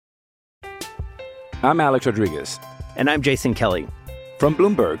I'm Alex Rodriguez. And I'm Jason Kelly. From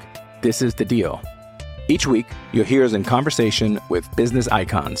Bloomberg, this is The Deal. Each week, you'll hear us in conversation with business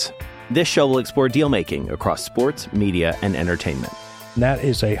icons. This show will explore deal-making across sports, media, and entertainment. That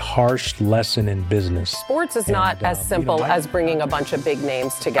is a harsh lesson in business. Sports is not as simple as bringing a bunch of big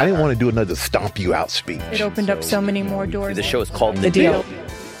names together. I didn't want to do another stomp you out speech. It opened up so many more doors. The show is called The Deal.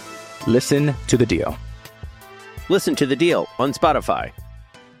 Listen to The Deal. Listen to The Deal on Spotify.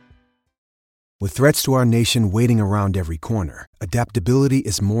 With threats to our nation waiting around every corner, adaptability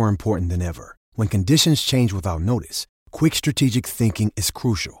is more important than ever. When conditions change without notice, quick strategic thinking is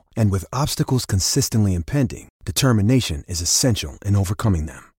crucial. And with obstacles consistently impending, determination is essential in overcoming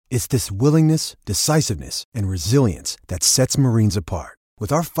them. It's this willingness, decisiveness, and resilience that sets Marines apart.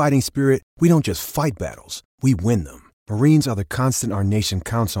 With our fighting spirit, we don't just fight battles, we win them. Marines are the constant our nation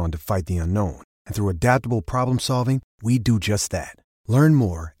counts on to fight the unknown. And through adaptable problem solving, we do just that. Learn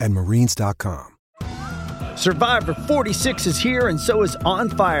more at marines.com. Survivor 46 is here, and so is On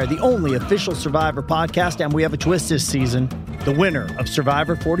Fire, the only official Survivor podcast, and we have a twist this season. The winner of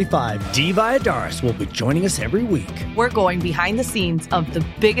Survivor 45, Dee Valladares, will be joining us every week. We're going behind the scenes of the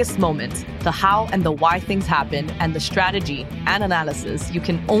biggest moments, the how and the why things happen, and the strategy and analysis you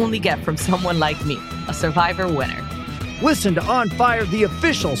can only get from someone like me, a Survivor winner. Listen to On Fire, the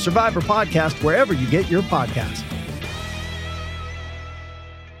official Survivor podcast, wherever you get your podcasts.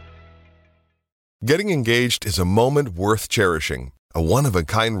 Getting engaged is a moment worth cherishing. A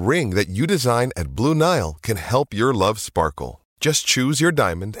one-of-a-kind ring that you design at Blue Nile can help your love sparkle. Just choose your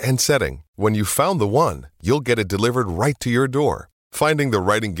diamond and setting. When you've found the one, you'll get it delivered right to your door. Finding the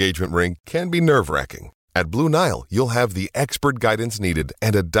right engagement ring can be nerve-wracking. At Blue Nile, you'll have the expert guidance needed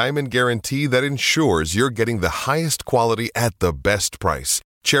and a diamond guarantee that ensures you're getting the highest quality at the best price.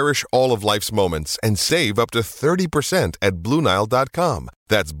 Cherish all of life's moments and save up to 30% at BlueNile.com.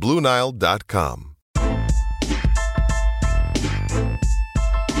 That's BlueNile.com.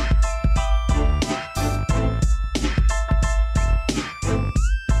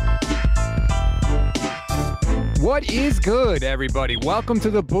 What is good, everybody? Welcome to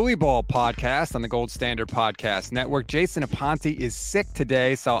the Bully Ball podcast on the Gold Standard Podcast Network. Jason Aponte is sick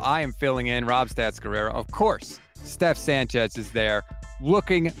today, so I am filling in. Rob Stats Guerrero. Of course, Steph Sanchez is there,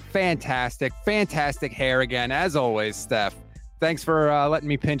 looking fantastic. Fantastic hair again, as always, Steph. Thanks for letting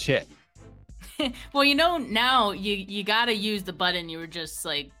me pinch hit. Well, you know, now you got to use the button. You were just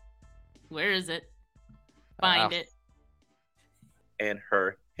like, where is it? Find it. And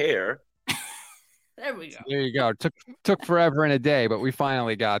her hair. There we go. There you go. Took forever and a day, but we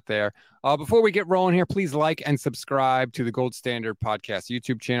finally got there. Before we get rolling here, please like and subscribe to the Gold Standard Podcast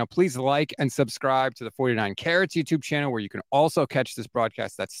YouTube channel. Please like and subscribe to the 49 Carats YouTube channel, where you can also catch this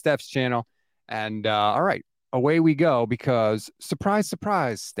broadcast. That's Steph's channel. And all right, away we go, because surprise,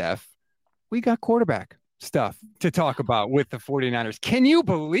 surprise, Steph, we got quarterback stuff to talk about with the 49ers. Can you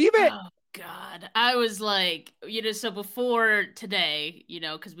believe it? Oh, God. I was like, so before today,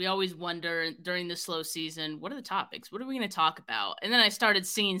 because we always wonder during the slow season, what are the topics? What are we going to talk about? And then I started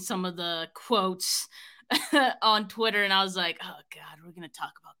seeing some of the quotes on Twitter, and I was like, oh, God, we're going to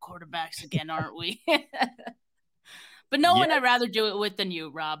talk about quarterbacks again, aren't we? But no one I'd rather do it with than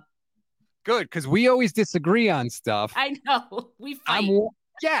you, Rob. Good, because we always disagree on stuff. I know. We fight.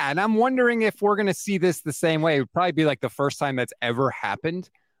 And I'm wondering if we're going to see this the same way. It would probably be like the first time that's ever happened,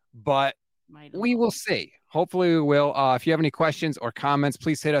 but we will see. Hopefully we will. If you have any questions or comments,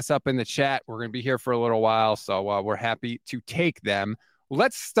 please hit us up in the chat. We're going to be here for a little while, so we're happy to take them.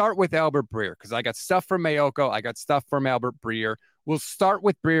 Let's start with Albert Breer, because I got stuff from Mayoko. I got stuff from Albert Breer. We'll start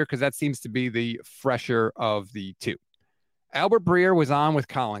with Breer because that seems to be the fresher of the two. Albert Breer was on with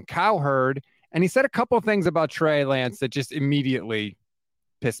Colin Cowherd, and he said a couple of things about Trey Lance that just immediately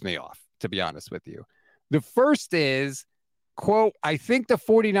pissed me off, to be honest with you. The first is, quote, I think the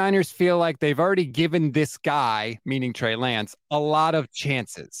 49ers feel like they've already given this guy, meaning Trey Lance, a lot of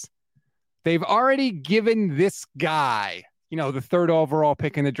chances. They've already given this guy, the third overall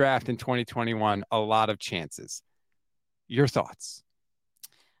pick in the draft in 2021, a lot of chances. Your thoughts?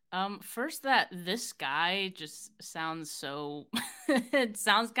 First, that this guy just sounds so, it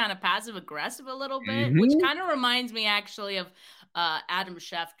sounds kind of passive aggressive a little bit, which kind of reminds me actually of Adam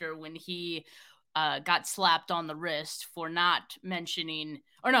Schefter when he got slapped on the wrist for not mentioning,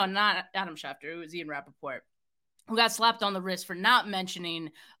 or no, not Adam Schefter, it was Ian Rappaport, who got slapped on the wrist for not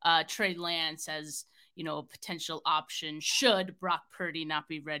mentioning Trey Lance as, a potential option should Brock Purdy not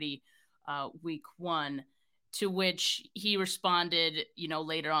be ready week one. To which he responded,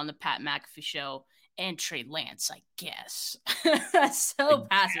 later on the Pat McAfee show and Trey Lance, I guess. So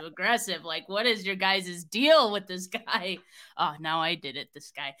passive aggressive. Like, what is your guys' deal with this guy? Oh, now I did it,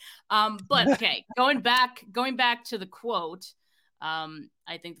 this guy. But okay, going back to the quote,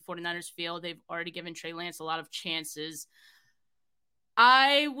 I think the 49ers feel they've already given Trey Lance a lot of chances.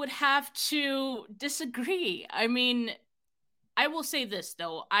 I would have to disagree. I mean, I will say this,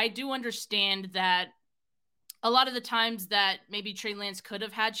 though. I do understand that a lot of the times that maybe Trey Lance could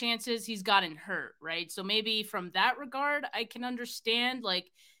have had chances, he's gotten hurt, right? So maybe from that regard, I can understand, like,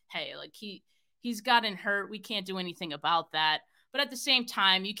 hey, like he's gotten hurt. We can't do anything about that. But at the same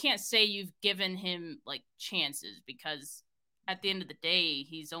time, you can't say you've given him, like, chances, because at the end of the day,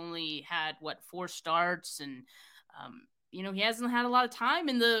 he's only had, 4 starts, and, he hasn't had a lot of time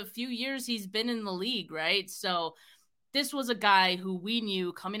in the few years he's been in the league, right? So this was a guy who we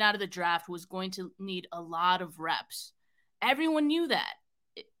knew coming out of the draft was going to need a lot of reps. Everyone knew that,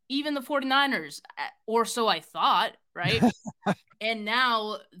 even the 49ers, or so I thought, right? And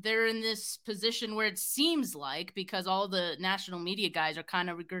now they're in this position where it seems like, because all the national media guys are kind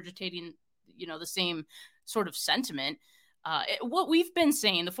of regurgitating, the same sort of sentiment. What we've been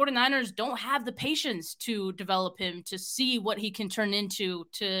saying, the 49ers don't have the patience to develop him, to see what he can turn into,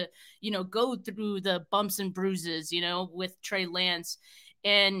 to, go through the bumps and bruises, with Trey Lance.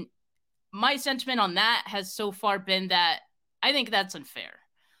 And my sentiment on that has so far been that I think that's unfair.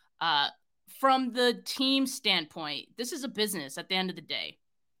 From the team standpoint, this is a business at the end of the day.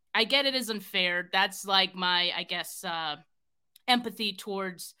 I get it is unfair. That's like my, I guess, empathy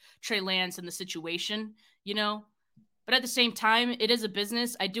towards Trey Lance and the situation, But at the same time, it is a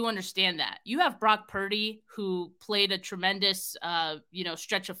business. I do understand that. You have Brock Purdy, who played a tremendous,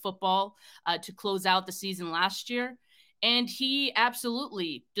 stretch of football to close out the season last year. And he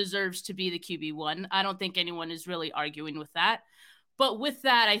absolutely deserves to be the QB1. I don't think anyone is really arguing with that. But with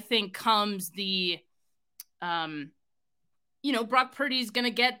that, I think comes the, Brock Purdy's going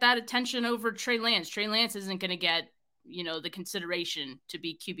to get that attention over Trey Lance. Trey Lance isn't going to get, the consideration to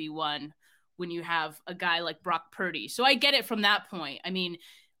be QB1 when you have a guy like Brock Purdy. So I get it from that point. I mean,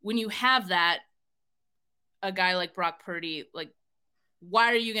 when you have a guy like Brock Purdy, like,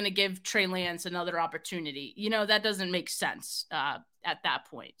 why are you going to give Trey Lance another opportunity? That doesn't make sense at that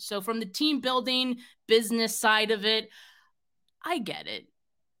point. So from the team building business side of it, I get it.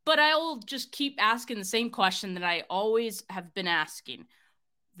 But I'll just keep asking the same question that I always have been asking.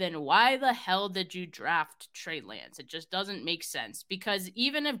 Then why the hell did you draft Trey Lance? It just doesn't make sense, because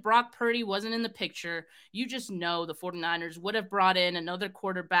even if Brock Purdy wasn't in the picture, you just know the 49ers would have brought in another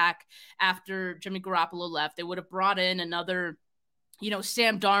quarterback after Jimmy Garoppolo left. They would have brought in another,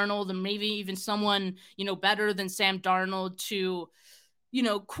 Sam Darnold, and maybe even someone, better than Sam Darnold to,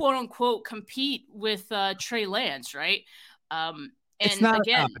 quote unquote, compete with Trey Lance, right? It's not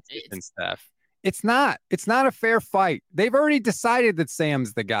a competition, Steph. It's not a fair fight. They've already decided that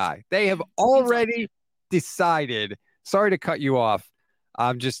Sam's the guy. They have already decided. Sorry to cut you off.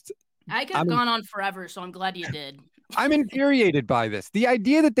 I could have gone on forever, so I'm glad you did. I'm infuriated by this. The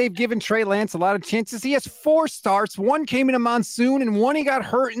idea that they've given Trey Lance a lot of chances. He has 4 starts. 1 came in a monsoon, and 1 he got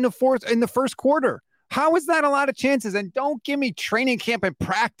hurt in the first quarter. How is that a lot of chances? And don't give me training camp and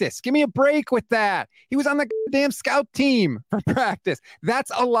practice. Give me a break with that. He was on the damn scout team for practice.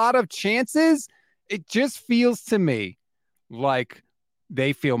 That's a lot of chances. It just feels to me like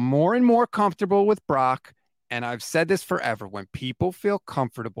they feel more and more comfortable with Brock. And I've said this forever. When people feel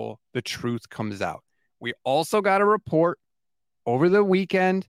comfortable, the truth comes out. We also got a report over the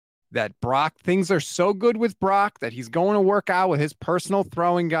weekend that things are so good with Brock that he's going to work out with his personal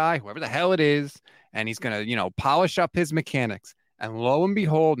throwing guy, whoever the hell it is, and he's going to, polish up his mechanics. And lo and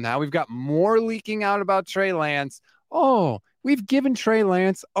behold, now we've got more leaking out about Trey Lance. Oh, we've given Trey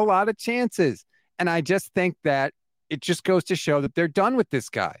Lance a lot of chances. And I just think that it just goes to show that they're done with this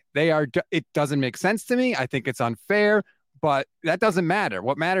guy. It doesn't make sense to me. I think it's unfair, but that doesn't matter.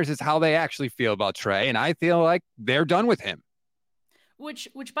 What matters is how they actually feel about Trey. And I feel like they're done with him. Which,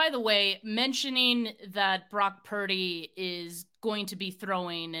 by the way, mentioning that Brock Purdy is going to be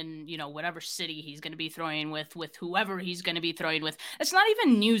throwing in, whatever city he's going to be throwing with whoever he's going to be throwing with, it's not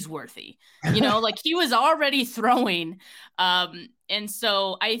even newsworthy. Like, he was already throwing. And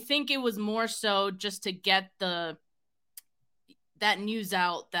so I think it was more so just to get that news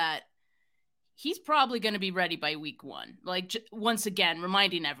out that he's probably going to be ready by week 1. Like, once again,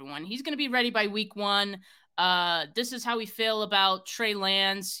 reminding everyone, he's going to be ready by week 1. This is how we feel about Trey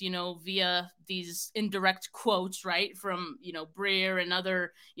Lance, via these indirect quotes, right, from, Breer and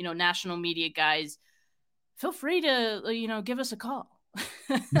other, national media guys. Feel free to, give us a call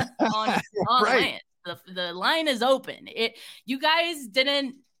on right. Lance. The line is open. You guys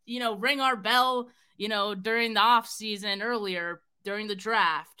didn't, ring our bell, during the off season earlier, during the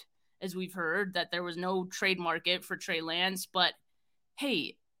draft, as we've heard, that there was no trade market for Trey Lance. But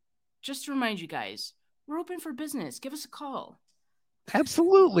hey, just to remind you guys, we're open for business. Give us a call.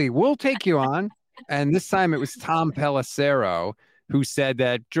 Absolutely. We'll take you on. And this time it was Tom Pelissero who said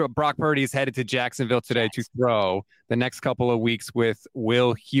that Brock Purdy is headed to Jacksonville today to throw the next couple of weeks with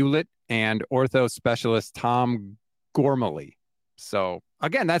Will Hewlett and ortho specialist Tom Gormley. So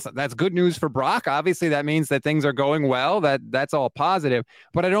again, that's good news for Brock. Obviously, that means that things are going well. That's all positive.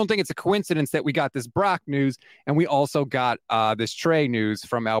 But I don't think it's a coincidence that we got this Brock news and we also got this Trey news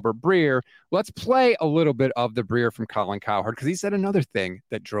from Albert Breer. Let's play a little bit of the Breer from Colin Cowherd because he said another thing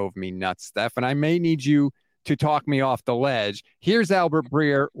that drove me nuts, Steph, and I may need you to talk me off the ledge. Here's Albert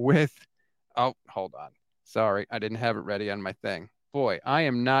Breer with, oh, hold on. Sorry, I didn't have it ready on my thing. Boy, I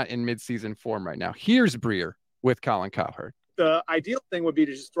am not in midseason form right now. Here's Breer with Colin Cowherd. The ideal thing would be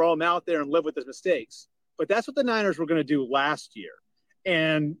to just throw him out there and live with his mistakes. But that's what the Niners were going to do last year.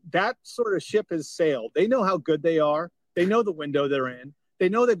 And that sort of ship has sailed. They know how good they are. They know the window they're in. They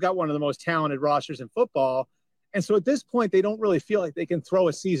know they've got one of the most talented rosters in football. And so at this point, they don't really feel like they can throw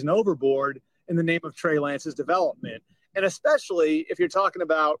a season overboard in the name of Trey Lance's development. And especially if you're talking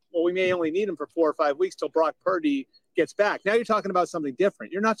about, well, we may only need him for 4 or 5 weeks till Brock Purdy gets back. Now you're talking about something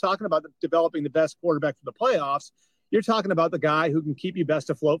different. You're not talking about developing the best quarterback for the playoffs. You're talking about the guy who can keep you best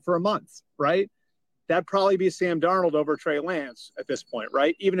afloat for a month, right? That'd probably be Sam Darnold over Trey Lance at this point,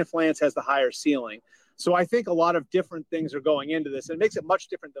 right? Even if Lance has the higher ceiling. So I think a lot of different things are going into this. And it makes it much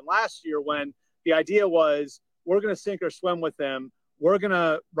different than last year when the idea was we're going to sink or swim with him. We're going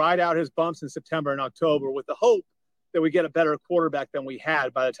to ride out his bumps in September and October with the hope that we get a better quarterback than we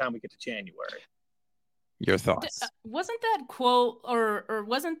had by the time we get to January. Your thoughts? Wasn't that quote or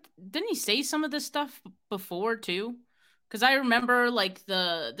didn't he say some of this stuff before too? Because I remember like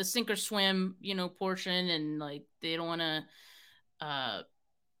the sink or swim, portion, and like they don't want to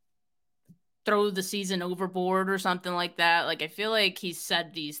throw the season overboard or something like that. Like I feel like he's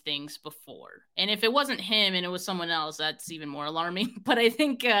said these things before, and if it wasn't him and it was someone else, that's even more alarming. But I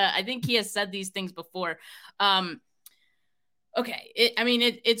think he has said these things before. Okay,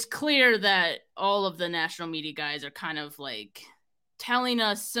 it's clear that all of the national media guys are kind of like telling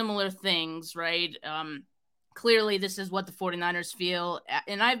us similar things, right? Clearly, this is what the 49ers feel.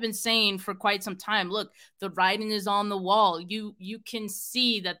 And I've been saying for quite some time, look, the writing is on the wall. You can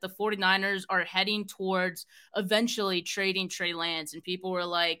see that the 49ers are heading towards eventually trading Trey Lance. And people were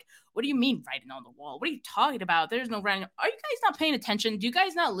like, what do you mean writing on the wall? What are you talking about? There's no writing. Are you guys not paying attention? Do you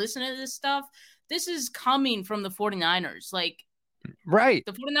guys not listen to this stuff? This is coming from the 49ers. Like, right.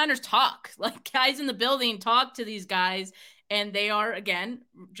 The 49ers talk. Like, guys in the building talk to these guys. And they are, again,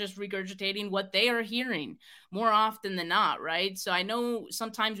 just regurgitating what they are hearing more often than not, right? So I know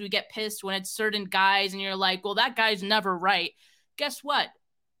sometimes we get pissed when it's certain guys and you're like, well, that guy's never right. Guess what?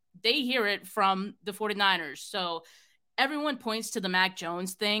 They hear it from the 49ers. So everyone points to the Mac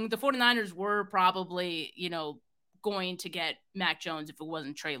Jones thing. The 49ers were probably, going to get Mac Jones if it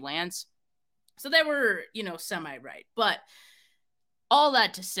wasn't Trey Lance. So they were, semi-right. But all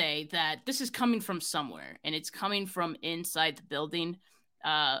that to say that this is coming from somewhere, and it's coming from inside the building.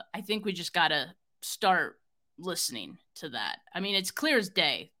 I think we just got to start listening to that. I mean, it's clear as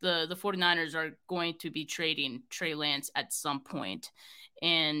day. The 49ers are going to be trading Trey Lance at some point.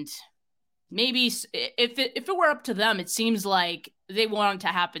 And maybe if it were up to them, it seems like they want it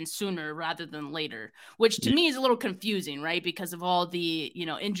to happen sooner rather than later, which to me is a little confusing, right? Because of all the,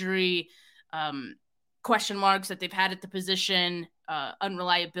 injury question marks that they've had at the position,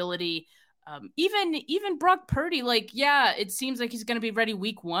 unreliability, even Brock Purdy, like, yeah, it seems like he's going to be ready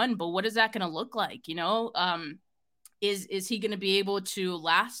week 1, but what is that going to look like? Is he going to be able to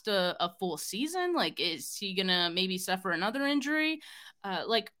last a full season? Like, is he going to maybe suffer another injury?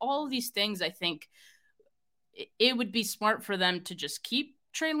 Like all of these things, I think it would be smart for them to just keep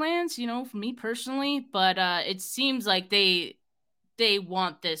Trey Lance, for me personally, but it seems like they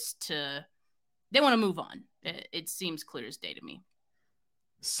want they want to move on. It seems clear as day to me.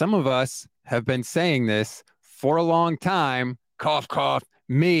 Some of us have been saying this for a long time. Cough, cough,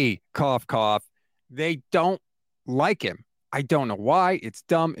 me, cough, cough. They don't like him. I don't know why. It's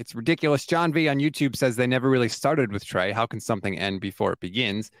dumb. It's ridiculous. John V on YouTube says they never really started with Trey. How can something end before it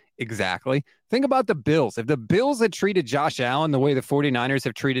begins? Exactly. Think about the Bills. If the Bills had treated Josh Allen the way the 49ers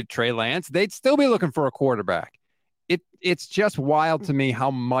have treated Trey Lance, they'd still be looking for a quarterback. It's just wild to me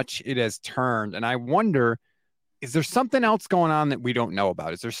how much it has turned. And I wonder, is there something else going on that we don't know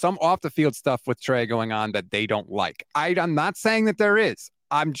about? Is there some off the field stuff with Trey going on that they don't like? I'm not saying that there is.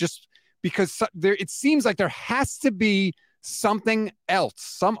 I'm just, because it seems like there has to be something else,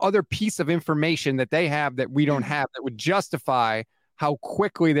 some other piece of information that they have that we don't have that would justify how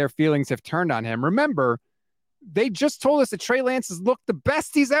quickly their feelings have turned on him. Remember, they just told us that Trey Lance has looked the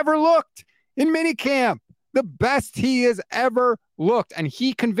best he's ever looked in minicamp, the best he has ever looked. And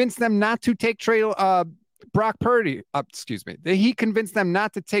he convinced them not to take Brock Purdy. He convinced them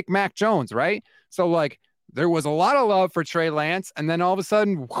not to take Mac Jones, right? So, like, there was a lot of love for Trey Lance, and then all of a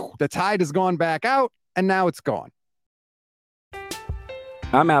sudden, the tide has gone back out, and now it's gone.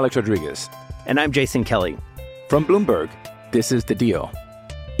 I'm Alex Rodriguez. And I'm Jason Kelly. From Bloomberg, this is The Deal.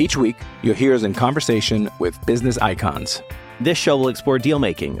 Each week, you'll hear us in conversation with business icons. This show will explore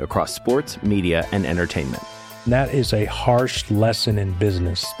deal-making across sports, media, and entertainment. That is a harsh lesson in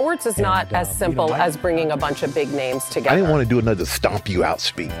business. Sports is not as simple as bringing a bunch of big names together. I didn't want to do another stomp you out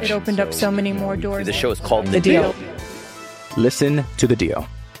speech. It opened up so many more doors. The show is called The Deal. Listen to The Deal.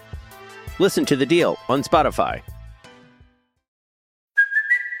 Listen to The Deal on Spotify.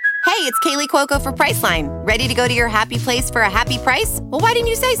 Hey, it's Kaylee Cuoco for Priceline. Ready to go to your happy place for a happy price? Well, why didn't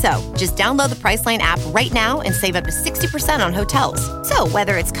you say so? Just download the Priceline app right now and save up to 60% on hotels. So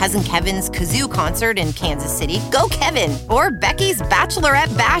whether it's Cousin Kevin's Kazoo Concert in Kansas City, go Kevin, or Becky's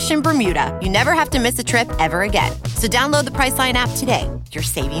Bachelorette Bash in Bermuda, you never have to miss a trip ever again. So download the Priceline app today. Your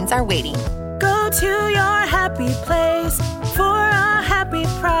savings are waiting. Go to your happy place for a happy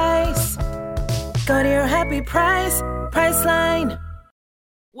price. Go to your happy price, Priceline.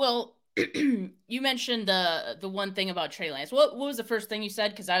 Well, you mentioned the one thing about Trey Lance. What was the first thing you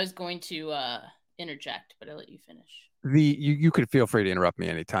said? Because I was going to interject, but I'll let you finish. You could feel free to interrupt me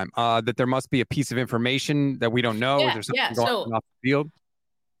anytime. That there must be a piece of information that we don't know. Yeah, There's something going on off the field.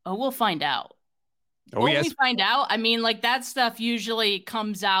 Oh, we'll find out. Oh, yes. We find out? I mean, like, that stuff usually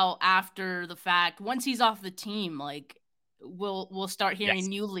comes out after the fact. Once he's off the team, like, we'll start hearing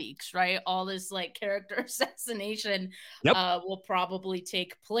new leaks, right? All this like character assassination will probably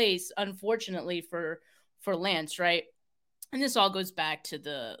take place, unfortunately for Lance, right? And this all goes back to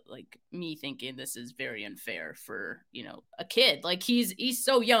the like me thinking this is very unfair for, you know, a kid. Like he's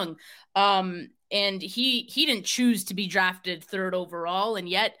so young. And he didn't choose to be drafted 3rd overall, and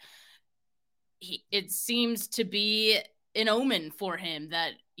yet it seems to be an omen for him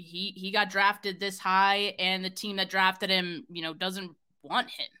that he got drafted this high, and the team that drafted him, you know, doesn't want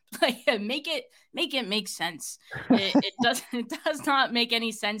him. Like make it make sense. It does not make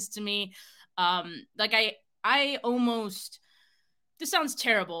any sense to me. Like I almost, this sounds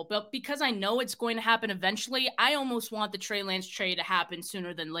terrible, but because I know it's going to happen eventually, I almost want the Trey Lance trade to happen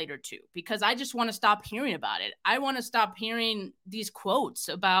sooner than later too, because I just want to stop hearing about it. I want to stop hearing these quotes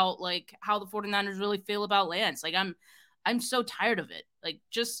about like how the 49ers really feel about Lance. Like I'm so tired of it. Like,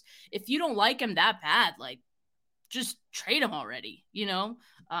 just if you don't like him that bad, like, just trade him already. You know?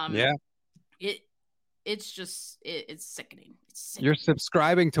 It's just it's sickening. You're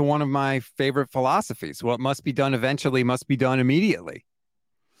subscribing to one of my favorite philosophies. What must be done eventually must be done immediately.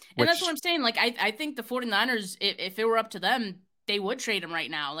 And that's what I'm saying. Like, I think the 49ers, if it were up to them, they would trade him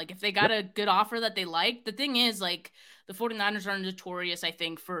right now. Like, if they got a good offer that they like. The thing is, like, the 49ers are notorious, I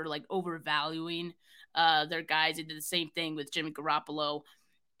think, for like overvaluing their guys. They did the same thing with Jimmy Garoppolo.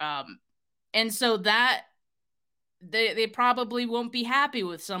 And so that they probably won't be happy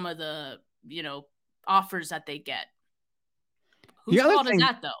with some of the, you know, offers that they get. Whose fault is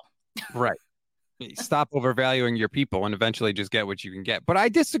that, though? Right. Stop overvaluing your people and eventually just get what you can get. But I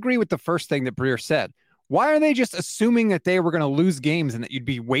disagree with the first thing that Breer said. Why are they just assuming that they were going to lose games and that you'd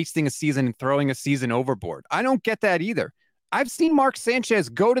be wasting a season and throwing a season overboard? I don't get that either. I've seen Mark Sanchez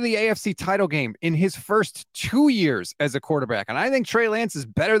go to the AFC title game in his first 2 years as a quarterback, and I think Trey Lance is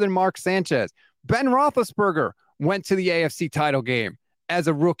better than Mark Sanchez. Ben Roethlisberger went to the AFC title game as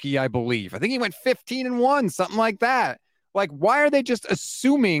a rookie, I believe. I think he went 15-1, something like that. Like, why are they just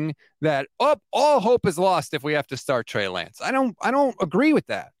assuming that all hope is lost if we have to start Trey Lance? I don't agree with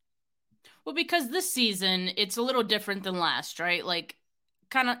that. Well, because this season it's a little different than last, right? Like,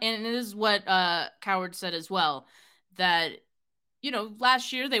 kind of, and it is what Coward said as well, that, you know,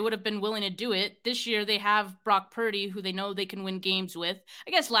 last year they would have been willing to do it. This year they have Brock Purdy, who they know they can win games with.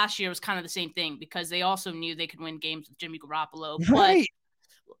 I guess last year was kind of the same thing because they also knew they could win games with Jimmy Garoppolo. Right.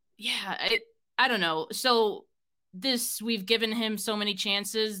 But yeah, I don't know. So we've given him so many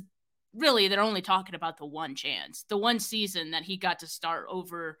chances. Really, they're only talking about the one chance, the one season that he got to start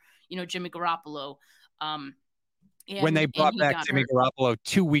over, you know, Jimmy Garoppolo. When they brought back Jimmy Garoppolo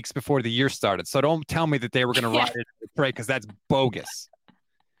 2 weeks before the year started. So don't tell me that they were going to ride it to Trey, because that's bogus.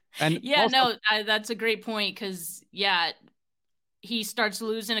 And that's a great point, because, he starts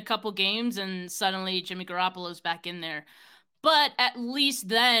losing a couple games and suddenly Jimmy Garoppolo's back in there. But at least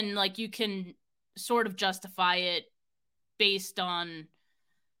then, like, you can sort of justify it based on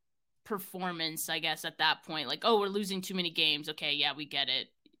performance, I guess, at that point. Like, oh, we're losing too many games. Okay, yeah, we get it.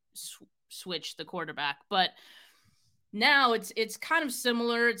 Switch the quarterback. But now it's kind of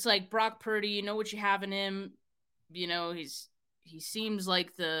similar. It's like Brock Purdy, you know what you have in him. You know, he seems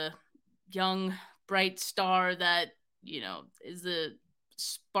like the young, bright star that, you know, is the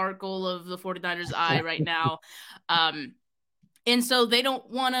sparkle of the 49ers eye right now. And so they don't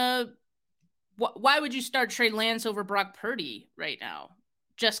want to. Why would you start Trey Lance over Brock Purdy right now?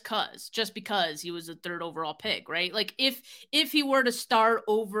 Just because he was a 3rd overall pick, right? Like if he were to start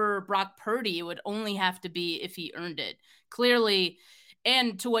over Brock Purdy, it would only have to be if he earned it. Clearly,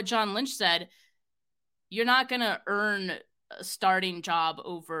 and to what John Lynch said, you're not going to earn a starting job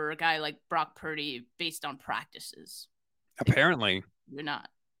over a guy like Brock Purdy based on practices. Apparently. You're not.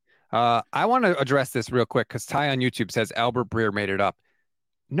 I want to address this real quick because Ty on YouTube says Albert Breer made it up.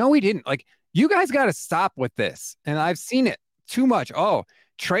 No, he didn't. Like, you guys got to stop with this. And I've seen it too much. Oh,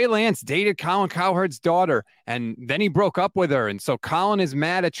 Trey Lance dated Colin Cowherd's daughter, and then he broke up with her. And so Colin is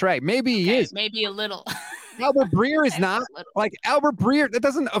mad at Trey. Maybe he is. Maybe a little. Albert Breer is not. Like, Albert Breer, that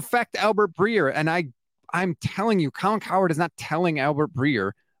doesn't affect Albert Breer. And I'm telling you, Colin Cowherd is not telling Albert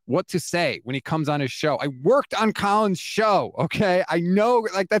Breer what to say when he comes on his show. I worked on Colin's show, okay? I know,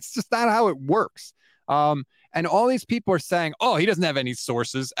 like, that's just not how it works. And all these people are saying, oh, he doesn't have any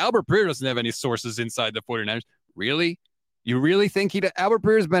sources. Albert Breer doesn't have any sources inside the 49ers. Really? You really think Albert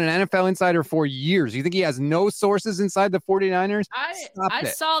Breer has been an NFL insider for years? You think he has no sources inside the 49ers? I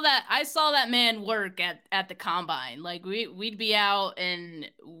saw that man work at the combine. Like we'd be out and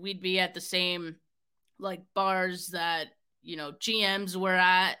we'd be at the same like bars that, you know, GMs were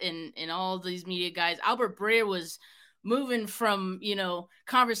at and all these media guys. Albert Breer was moving from, you know,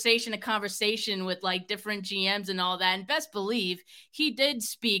 conversation to conversation with like different GMs and all that. And best believe he did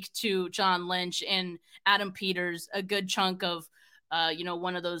speak to John Lynch and Adam Peters a good chunk of, you know,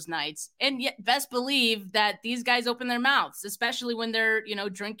 one of those nights. And yet best believe that these guys open their mouths, especially when they're, you know,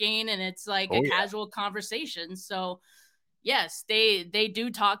 drinking and it's like casual conversation. So yes, they do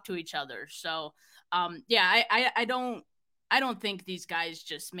talk to each other. So yeah, I don't think these guys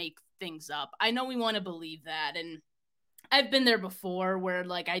just make things up. I know we want to believe that. And I've been there before where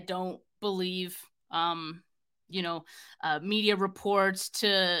like, I don't believe, you know, media reports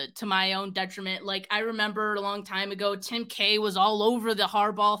to my own detriment. Like I remember a long time ago, Tim K was all over the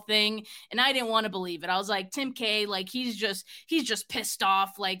Harbaugh thing and I didn't want to believe it. I was like, Tim K, like he's just pissed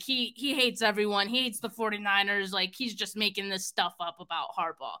off. Like he hates everyone. He hates the 49ers. Like he's just making this stuff up about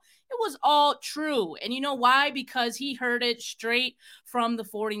Harbaugh. It was all true. And you know why? Because he heard it straight from the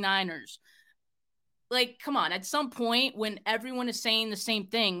 49ers. Like, come on, at some point when everyone is saying the same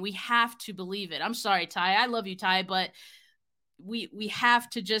thing, we have to believe it. I'm sorry, Ty. I love you, Ty, but we have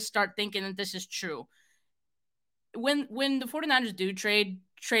to just start thinking that this is true. When the 49ers do trade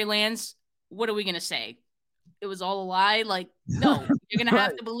Trey Lance, what are we going to say? It was all a lie? Like, no, you're going to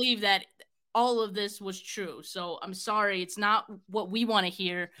have to believe that all of this was true. So I'm sorry. It's not what we want to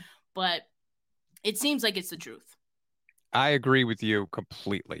hear, but it seems like it's the truth. I agree with you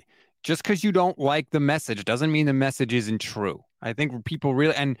completely. Just because you don't like the message doesn't mean the message isn't true. I think people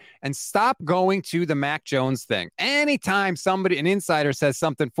really and stop going to the Mac Jones thing. Anytime an insider says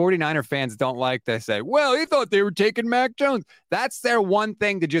something 49er fans don't like, they say, well, he thought they were taking Mac Jones. That's their one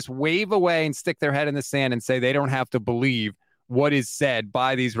thing to just wave away and stick their head in the sand and say they don't have to believe what is said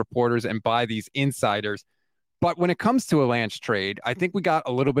by these reporters and by these insiders. But when it comes to a Lance trade, I think we got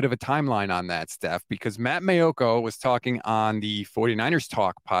a little bit of a timeline on that, Steph, because Matt Mayoko was talking on the 49ers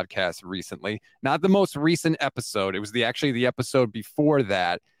Talk podcast recently, not the most recent episode. It was actually the episode before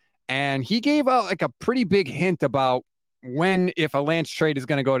that. And he gave out like a pretty big hint about if a Lance trade is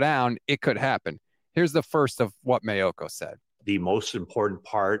going to go down, it could happen. Here's the first of what Mayoko said. The most important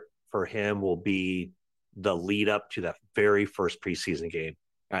part for him will be the lead up to that very first preseason game.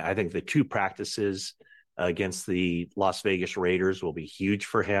 I think the 2 practices against the Las Vegas Raiders will be huge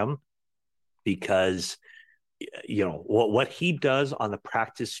for him because, you know, what he does on the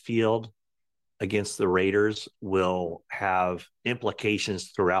practice field against the Raiders will have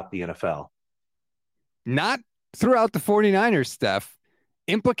implications throughout the NFL. Not throughout the 49ers, Steph.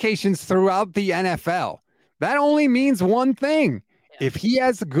 Implications throughout the NFL. That only means one thing. Yeah. If he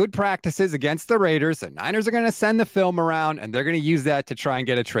has good practices against the Raiders, the Niners are going to send the film around and they're going to use that to try and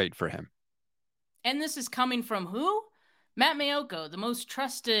get a trade for him. And this is coming from who? Matt Mayoko, the most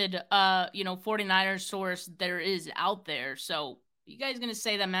trusted, 49ers source there is out there. So you guys going to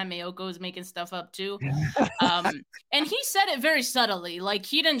say that Matt Mayoko is making stuff up too? And he said it very subtly. Like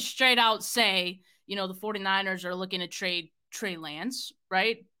he didn't straight out say, you know, the 49ers are looking to trade Trey Lance,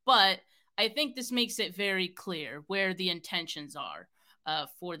 right? But I think this makes it very clear where the intentions are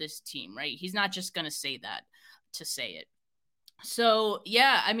for this team, right? He's not just going to say that to say it. So,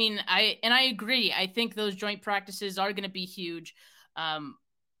 yeah, I mean, I agree. I think those joint practices are going to be huge,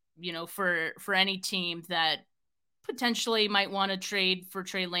 for any team that potentially might want to trade for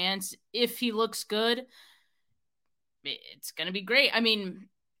Trey Lance. If he looks good, it's going to be great. I mean,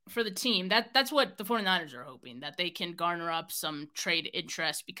 for the team, that's what the 49ers are hoping, that they can garner up some trade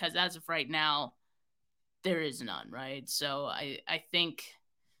interest, because as of right now, there is none, right? So I think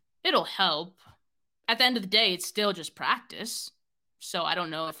it'll help. At the end of the day, it's still just practice. So I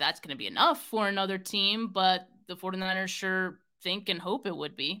don't know if that's going to be enough for another team, but the 49ers sure think and hope it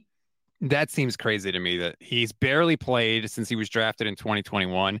would be. That seems crazy to me that he's barely played since he was drafted in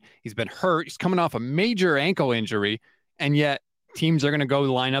 2021. He's been hurt. He's coming off a major ankle injury, and yet teams are going to go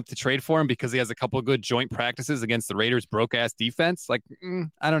line up to trade for him because he has a couple of good joint practices against the Raiders' broke-ass defense. Like,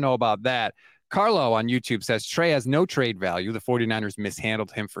 I don't know about that. Carlo on YouTube says Trey has no trade value. The 49ers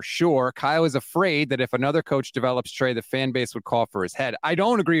mishandled him for sure. Kyle is afraid that if another coach develops Trey, the fan base would call for his head. I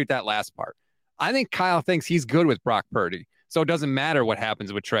don't agree with that last part. I think Kyle thinks he's good with Brock Purdy, so it doesn't matter what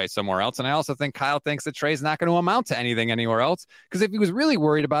happens with Trey somewhere else. And I also think Kyle thinks that Trey's not going to amount to anything anywhere else, because if he was really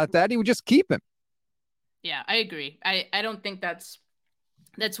worried about that, he would just keep him. Yeah, I agree. I don't think that's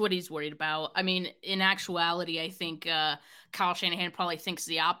what he's worried about. I mean, in actuality, I think Kyle Shanahan probably thinks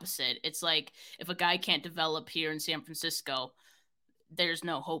the opposite. It's like, if a guy can't develop here in San Francisco, there's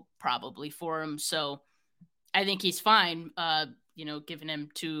no hope probably for him. So I think he's fine, giving him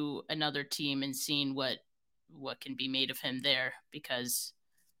to another team and seeing what can be made of him there, because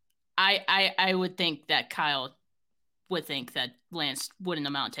I would think that Kyle would think that Lance wouldn't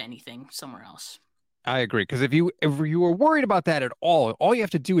amount to anything somewhere else. I agree, because if you were worried about that at all you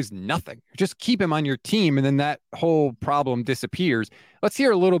have to do is nothing. Just keep him on your team, and then that whole problem disappears. Let's hear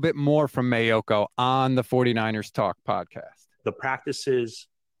a little bit more from Mayoko on the 49ers Talk podcast. The practices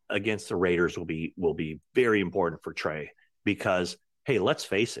against the Raiders will be very important for Trey, because, hey, let's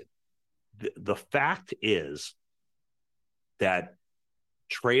face it, the fact is that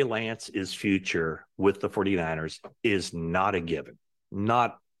Trey Lance's future with the 49ers is not a given,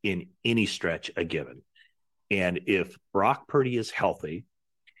 not in any stretch a given. And if Brock Purdy is healthy,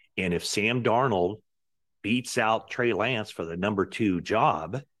 and if Sam Darnold beats out Trey Lance for the number 2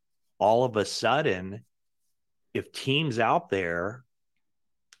 job, all of a sudden, if teams out there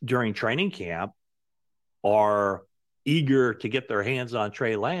during training camp are eager to get their hands on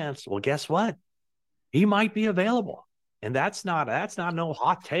Trey Lance, well, guess what? He might be available. And that's not no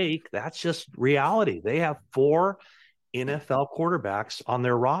hot take. That's just reality. They have 4 NFL quarterbacks on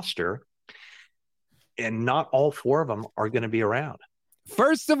their roster, and not all 4 of them are going to be around.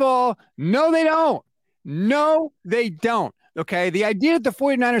 First of all, no, they don't. No, they don't. Okay. The idea that the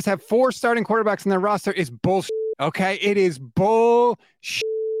 49ers have 4 starting quarterbacks on their roster is bullshit. Okay. It is bullshit.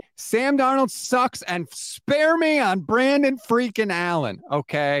 Sam Darnold sucks, and spare me on Brandon freaking Allen.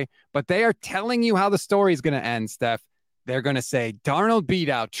 Okay. But they are telling you how the story is going to end, Steph. They're going to say Darnold beat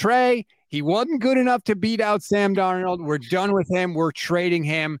out Trey. He wasn't good enough to beat out Sam Darnold. We're done with him. We're trading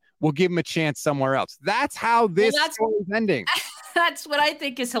him. We'll give him a chance somewhere else. That's how this story is ending. That's what I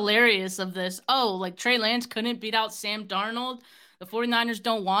think is hilarious of this. Oh, like Trey Lance couldn't beat out Sam Darnold. The 49ers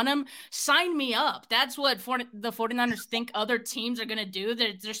don't want him. Sign me up. That's what the 49ers think other teams are going to do.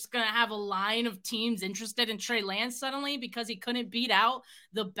 They're just going to have a line of teams interested in Trey Lance suddenly because he couldn't beat out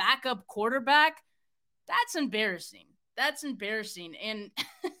the backup quarterback. That's embarrassing. That's embarrassing. And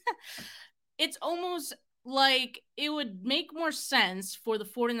it's almost like it would make more sense for the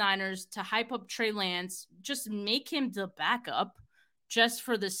 49ers to hype up Trey Lance, just make him the backup just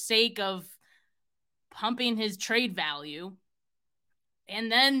for the sake of pumping his trade value,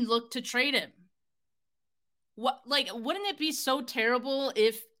 and then look to trade him. Wouldn't it be so terrible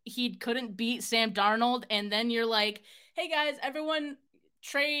if he couldn't beat Sam Darnold, and then you're like, hey guys, everyone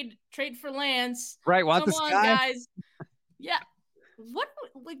trade for Lance. Right. Want this guy? Guys. Yeah. What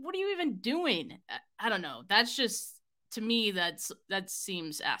are you even doing? I don't know. That's just, to me, that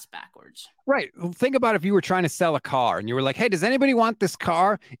seems ass backwards. Right. Think about if you were trying to sell a car and you were like, hey, does anybody want this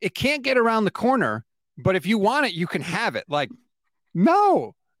car? It can't get around the corner, but if you want it, you can have it. Like,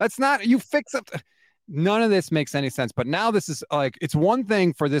 no, that's not, you fix it. None of this makes any sense. But now this is like, it's one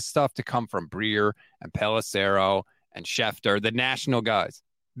thing for this stuff to come from Breer and Pelissero and Schefter, the national guys.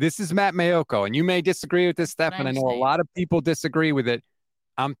 This is Matt Mayoko, and you may disagree with this, Steph, and I know a lot of people disagree with it.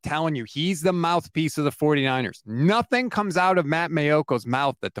 I'm telling you, he's the mouthpiece of the 49ers. Nothing comes out of Matt Mayoko's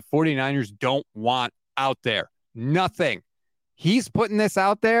mouth that the 49ers don't want out there. Nothing. He's putting this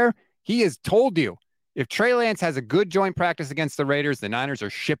out there. He has told you If Trey Lance has a good joint practice against the Raiders, the Niners are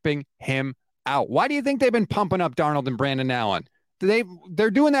shipping him out. Why do you think they've been pumping up Darnold and Brandon Allen?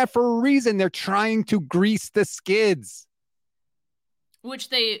 They're doing that for a reason. They're trying to grease the skids. Which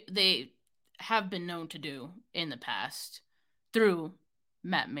they have been known to do in the past through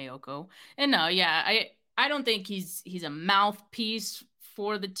Matt Mayoko. And no, yeah, I don't think he's a mouthpiece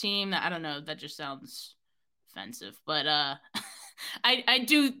for the team. I don't know. That just sounds offensive. But I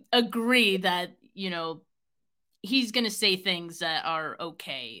do agree that, he's going to say things that are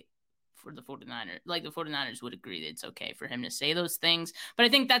okay for the 49ers. Like the 49ers would agree that it's okay for him to say those things. But I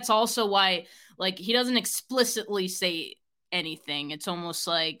think that's also why, he doesn't explicitly say anything. It's almost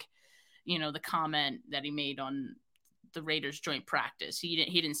like, the comment that he made on the Raiders joint practice. He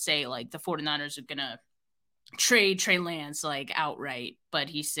didn't say the 49ers are going to trade Trey Lance outright, but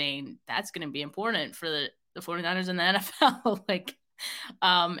he's saying that's going to be important for the 49ers in the NFL.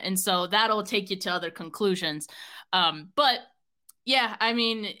 And so that'll take you to other conclusions. But yeah, I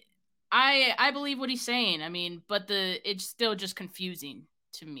mean, I believe what he's saying. I mean, but it's still just confusing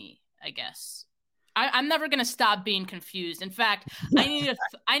to me, I guess. I'm never going to stop being confused. In fact, I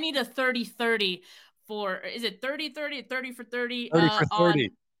need a 30-30 for, is it 30-30 or 30 for 30? 30 for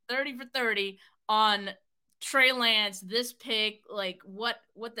 30. 30 for 30 on Trey Lance, this pick, what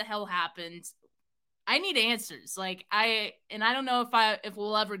the hell happened? I need answers. I don't know if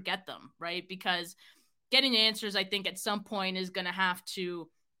we'll ever get them, right? Because getting answers, I think at some point is going to have to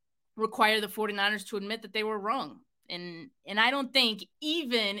require the 49ers to admit that they were wrong. And I don't think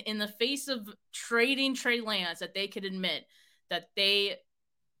even in the face of trading Trey Lance that they could admit that they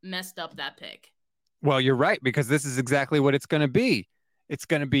messed up that pick. Well, you're right, because this is exactly what it's going to be. It's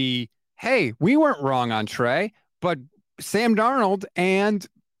going to be, hey, we weren't wrong on Trey, but Sam Darnold and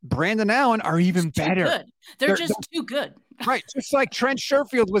Brandon Allen are even better. Good. They're just too good. Right. Just like Trent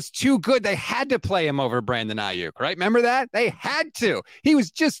Sherfield was too good. They had to play him over Brandon Ayuk, right? Remember that? They had to. He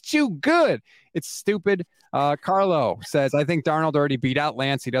was just too good. It's stupid. Carlo says, I think Darnold already beat out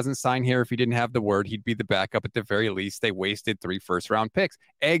Lance. He doesn't sign here if he didn't have the word. He'd be the backup at the very least. They wasted 3 first-round picks.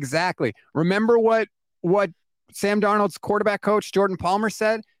 Exactly. Remember what Sam Darnold's quarterback coach, Jordan Palmer,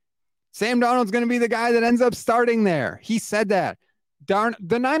 said? Sam Darnold's going to be the guy that ends up starting there. He said that.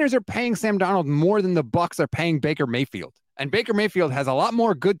 The Niners are paying Sam Darnold more than the Bucs are paying Baker Mayfield. And Baker Mayfield has a lot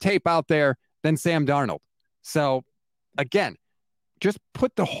more good tape out there than Sam Darnold. So, again, just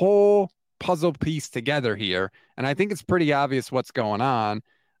put the whole puzzle piece together here. And I think it's pretty obvious what's going on.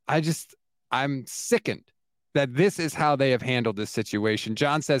 I'm sickened that this is how they have handled this situation.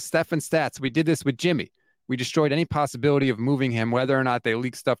 John says, Stefan Stats, we did this with Jimmy. We destroyed any possibility of moving him, whether or not they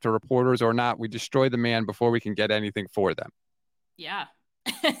leak stuff to reporters or not. We destroyed the man before we can get anything for them. Yeah.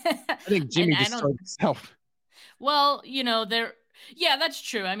 I think Jimmy destroyed himself. Well, that's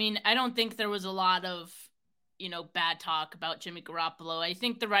true. I mean, I don't think there was a lot of, bad talk about Jimmy Garoppolo. I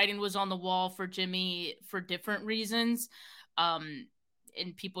think the writing was on the wall for Jimmy for different reasons. And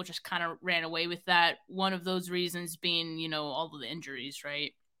people just kind of ran away with that. One of those reasons being, all of the injuries,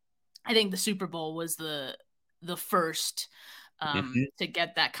 right? I think the Super Bowl was the first to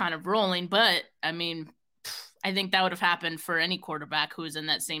get that kind of rolling. But, I mean, I think that would have happened for any quarterback who was in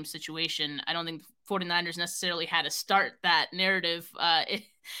that same situation. I don't think 49ers necessarily had to start that narrative.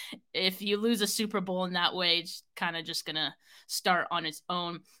 If you lose a Super Bowl in that way, it's kind of just going to start on its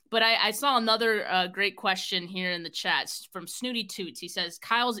own. But I saw another great question here in the chat from Snooty Toots. He says,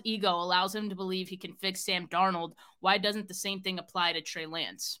 Kyle's ego allows him to believe he can fix Sam Darnold. Why doesn't the same thing apply to Trey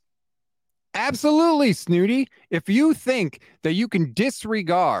Lance? Absolutely, Snooty. If you think that you can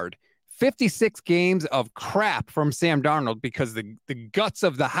disregard 56 games of crap from Sam Darnold because the guts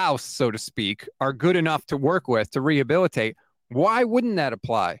of the house, so to speak, are good enough to work with to rehabilitate, why wouldn't that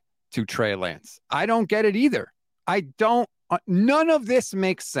apply to Trey Lance? I don't get it either. None of this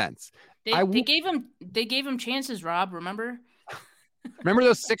makes sense. They gave him chances, Rob, remember? Remember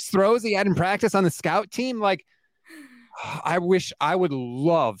those 6 throws he had in practice on the scout team? I would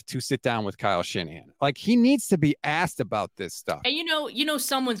love to sit down with Kyle Shanahan. He needs to be asked about this stuff. And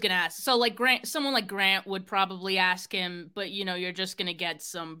someone's going to ask. So someone like Grant would probably ask him, but you're just going to get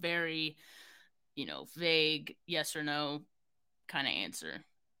some very, vague yes or no kind of answer.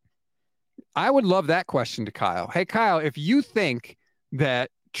 I would love that question to Kyle. Hey, Kyle, if you think that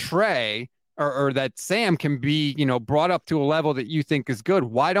Trey or that Sam can be, brought up to a level that you think is good,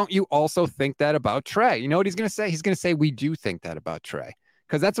 why don't you also think that about Trey? You know what he's going to say? He's going to say, we do think that about Trey.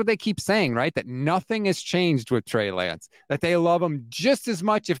 Because that's what they keep saying, right? That nothing has changed with Trey Lance, that they love him just as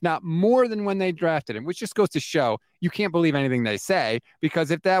much, if not more than when they drafted him, which just goes to show you can't believe anything they say,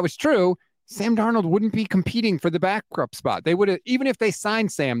 because if that was true, Sam Darnold wouldn't be competing for the backup spot. They would have, even if they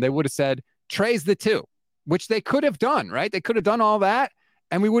signed Sam, they would have said, Trey's the 2. which they could have done, right? They could have done all that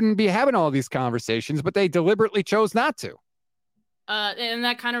and we wouldn't be having all these conversations, but they deliberately chose not to. And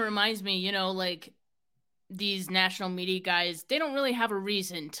that kind of reminds me, you know, like these national media guys, they don't really have a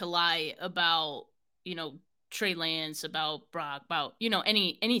reason to lie about, you know, Trey Lance, about Brock, about, you know,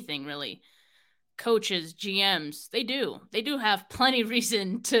 anything really. Coaches, GMs, they do have plenty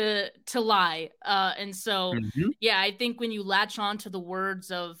reason to lie. And so, yeah, I think when you latch on to the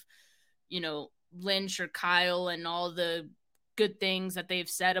words of, you know, Lynch or Kyle and all the good things that they've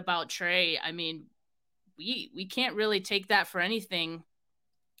said about Trey, I mean, we can't really take that for anything,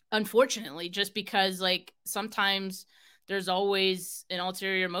 unfortunately, just because like sometimes there's always an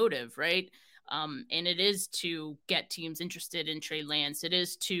ulterior motive, right? And it is to get teams interested in Trey Lance. It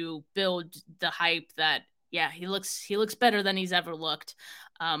is to build the hype that, yeah, he looks better than he's ever looked.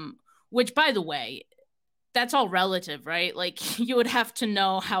 Which, by the way, that's all relative, right? Like you would have to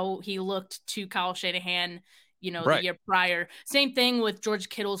know how he looked to Kyle Shanahan, you know, the year prior. Same thing with George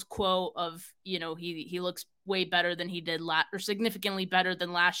Kittle's quote of, you know, he looks way better than he did or significantly better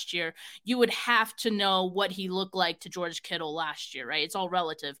than last year. You would have to know what he looked like to George Kittle last year, right? It's all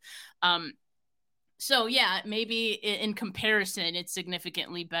relative. So yeah, maybe in comparison, it's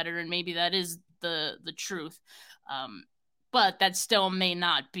significantly better, and maybe that is the truth. But that still may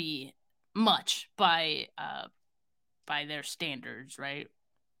not be much by their standards, right?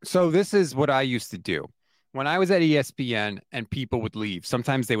 So this is what I used to do. When I was at ESPN and people would leave,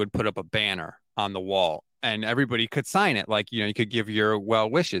 sometimes they would put up a banner on the wall and everybody could sign it. Like, you know, you could give your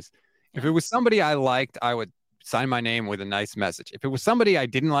well wishes. If it was somebody I liked, I would sign my name with a nice message. If it was somebody I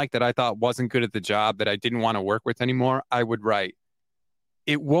didn't like, that I thought wasn't good at the job, that I didn't want to work with anymore, I would write,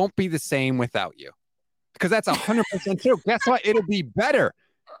 "It won't be the same without you." Because that's 100% true. Guess what? It'll be better,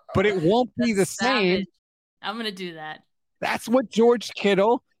 but it won't be the same. I'm going to do that. That's what George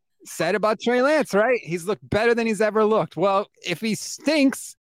Kittle said about Trey Lance, right? He's looked better than he's ever looked. Well, if he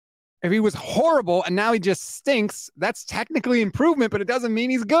stinks, if he was horrible and now he just stinks, that's technically improvement, but it doesn't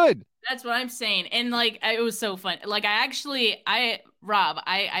mean he's good. That's what I'm saying. And like, it was so fun. Like Rob,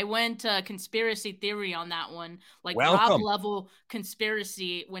 I went conspiracy theory on that one. Like Rob level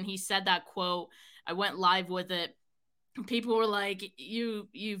conspiracy when he said that quote. I went live with it. People were like,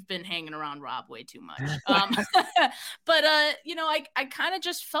 you've been hanging around Rob way too much. But you know, I kind of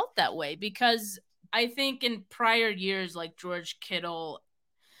just felt that way because I think in prior years, like George Kittle,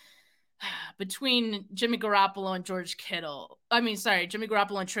 between Jimmy Garoppolo and Jimmy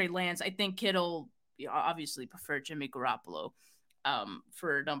Garoppolo and Trey Lance, I think Kittle obviously preferred Jimmy Garoppolo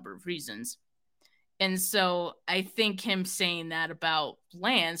for a number of reasons. And so I think him saying that about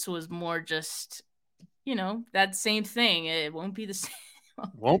Lance was more just, you know, that same thing. It won't be the same.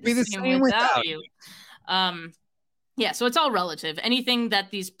 Won't be the same without you. Yeah, so it's all relative. Anything that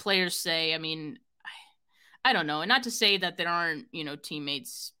these players say, I mean, I don't know. And not to say that there aren't, you know,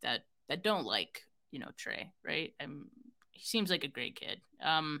 teammates that don't like, you know, Trey, right? He seems like a great kid.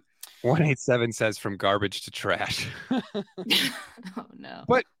 187 says from garbage to trash. Oh, no.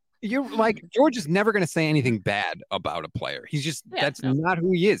 But you're like, George is never going to say anything bad about a player. He's just, not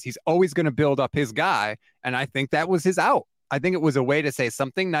who he is. He's always going to build up his guy. And I think that was his out. I think it was a way to say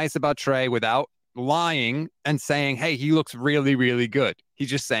something nice about Trey without lying and saying, hey, he looks really, really good. He's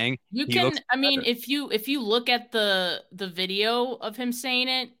just saying if you look at the video of him saying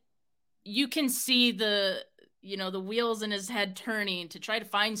it, you can see the wheels in his head turning to try to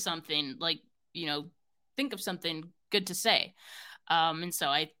find something, like, you know, think of something good to say. And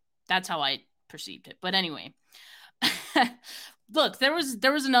so that's how I perceived it. But anyway, look, there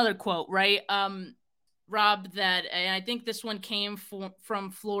was another quote, right? Rob, and I think this one came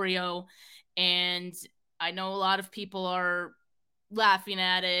from Florio, and I know a lot of people are laughing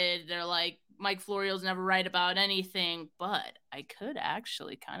at it. They're like, Mike Florio's never right about anything, but I could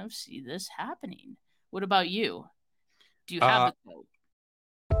actually kind of see this happening. What about you? Do you have the quote?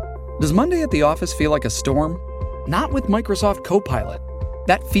 Does Monday at the office feel like a storm? Not with Microsoft Copilot.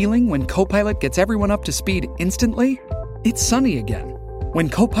 That feeling when Copilot gets everyone up to speed instantly? It's sunny again. When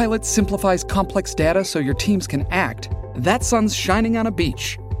Copilot simplifies complex data so your teams can act, that sun's shining on a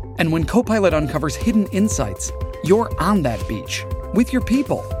beach. And when Copilot uncovers hidden insights, you're on that beach with your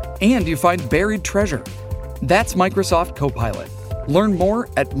people, and you find buried treasure. That's Microsoft Copilot. Learn more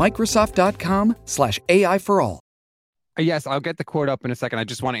at Microsoft.com/AI for all. Yes, I'll get the quote up in a second. I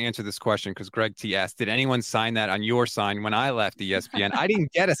just want to answer this question because Greg T asked, did anyone sign that on your sign when I left ESPN? I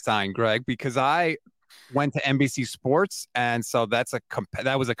didn't get a sign, Greg, because I went to NBC Sports. And so that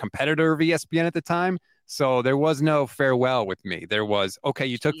was a competitor of ESPN at the time. So there was no farewell with me. There was, okay,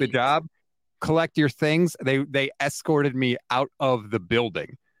 you took the job, collect your things. They escorted me out of the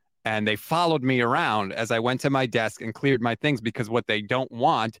building. and they followed me around as I went to my desk and cleared my things, because what they don't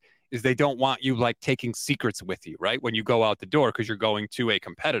want is they don't want you like taking secrets with you, right? When you go out the door, because you're going to a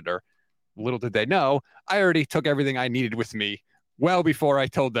competitor. Little did they know, I already took everything I needed with me well before I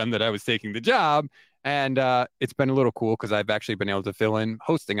told them that I was taking the job. And it's been a little cool because I've actually been able to fill in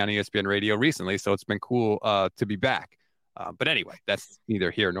hosting on ESPN Radio recently. So it's been cool to be back. But anyway, that's neither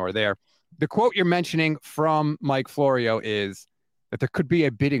here nor there. The quote you're mentioning from Mike Florio is that there could be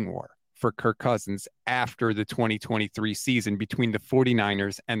a bidding war for Kirk Cousins after the 2023 season between the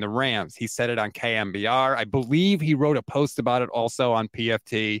 49ers and the Rams. He said it on KMBR. I believe he wrote a post about it also on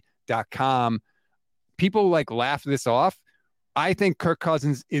PFT.com. People like laugh this off. I think Kirk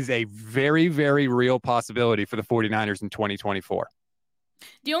Cousins is a very, very real possibility for the 49ers in 2024.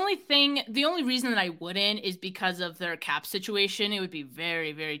 The only reason that I wouldn't is because of their cap situation. It would be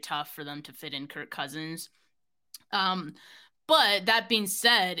very, very tough for them to fit in Kirk Cousins. But that being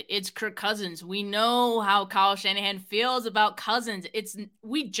said, it's Kirk Cousins. We know how Kyle Shanahan feels about Cousins.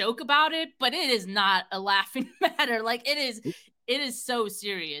 We joke about it, but it is not a laughing matter. Like it is so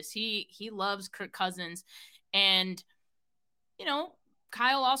serious. He loves Kirk Cousins, and you know,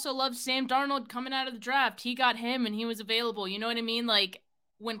 Kyle also loves Sam Darnold coming out of the draft. He got him and he was available. You know what I mean? Like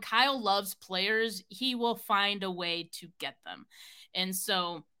when Kyle loves players, he will find a way to get them. And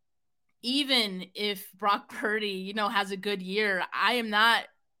so even if Brock Purdy, has a good year, I am not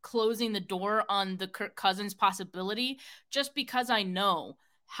closing the door on the Kirk Cousins possibility just because I know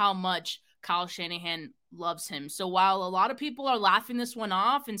how much Kyle Shanahan loves him. So while a lot of people are laughing this one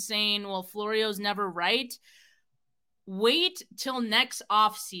off and saying, well, Florio's never right, wait till next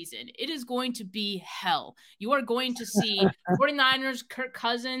offseason. It is going to be hell. You are going to see 49ers, Kirk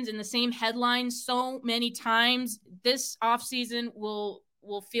Cousins in the same headline so many times. This offseason will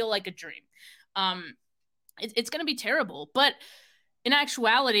feel like a dream. It's going to be terrible. But in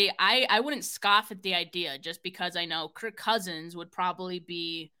actuality, I wouldn't scoff at the idea just because I know Kirk Cousins would probably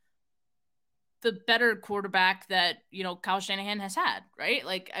be the better quarterback that, Kyle Shanahan has had, right?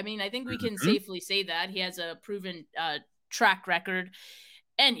 Like, I mean, I think we can safely say that he has a proven track record.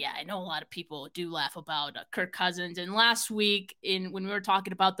 And yeah, I know a lot of people do laugh about Kirk Cousins. And last week when we were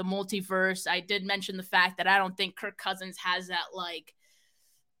talking about the multiverse, I did mention the fact that I don't think Kirk Cousins has that like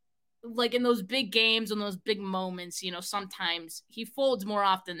in those big games, in those big moments, sometimes he folds more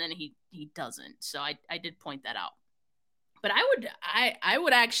often than he doesn't. So I did point that out. But I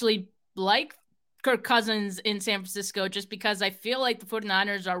would actually like Kirk Cousins in San Francisco just because I feel like the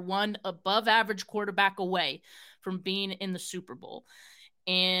 49ers are one above average quarterback away from being in the Super Bowl.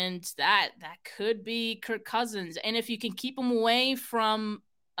 And that could be Kirk Cousins. And if you can keep him away from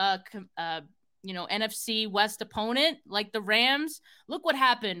NFC West opponent like the Rams, look what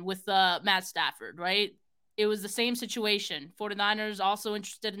happened with Matt Stafford, right? It was the same situation. 49ers also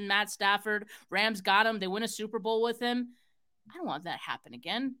interested in Matt Stafford. Rams got him. They win a Super Bowl with him. I don't want that to happen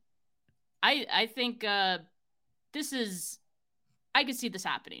again. I think I could see this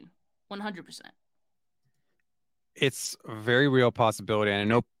happening 100%. It's a very real possibility. And I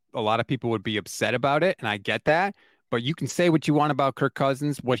know a lot of people would be upset about it, and I get that. But you can say what you want about Kirk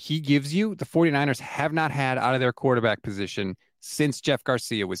Cousins. What he gives you, the 49ers have not had out of their quarterback position since Jeff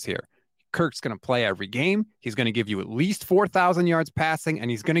Garcia was here. Kirk's going to play every game. He's going to give you at least 4,000 yards passing,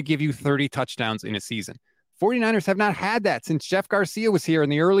 and he's going to give you 30 touchdowns in a season. 49ers have not had that since Jeff Garcia was here in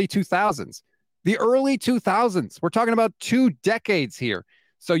the early 2000s. The early 2000s. We're talking about 2 decades here.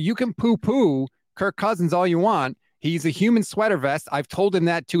 So you can poo-poo Kirk Cousins all you want. He's a human sweater vest. I've told him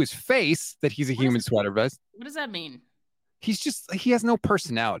that to his face, that he's a human sweater vest. What does that mean? He has no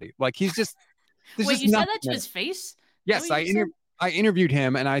personality. Like he's just. Wait, you said that to his face? Yes, I interviewed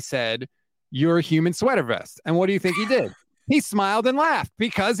him and I said, "You're a human sweater vest." And what do you think he did? He smiled and laughed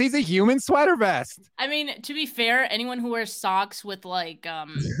because he's a human sweater vest. I mean, to be fair, anyone who wears socks with like,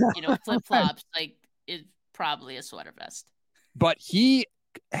 flip-flops, like is probably a sweater vest. But he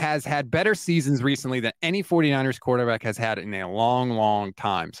has had better seasons recently than any 49ers quarterback has had in a long, long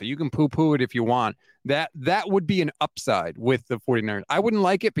time. So you can poo-poo it if you want. That would be an upside with the 49ers. I wouldn't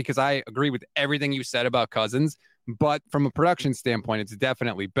like it because I agree with everything you said about Cousins, but from a production standpoint, it's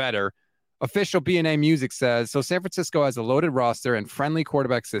definitely better. Official B&A Music says, so San Francisco has a loaded roster and friendly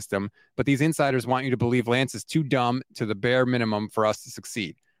quarterback system, but these insiders want you to believe Lance is too dumb to the bare minimum for us to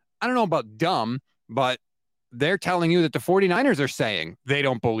succeed. I don't know about dumb, but they're telling you that the 49ers are saying they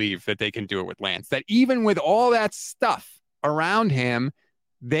don't believe that they can do it with Lance, that even with all that stuff around him,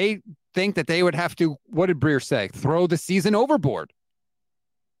 they think that they would have to, what did Breer say? Throw the season overboard.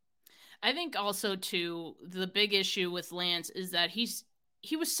 I think also, too, the big issue with Lance is that he's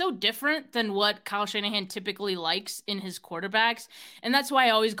he was so different than what Kyle Shanahan typically likes in his quarterbacks. And that's why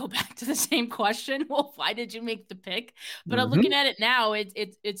I always go back to the same question. Well, why did you make the pick? But looking at it now,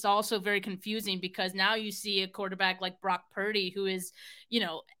 it's also very confusing because now you see a quarterback like Brock Purdy, who is,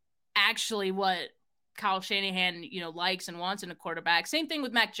 actually what Kyle Shanahan, likes and wants in a quarterback. Same thing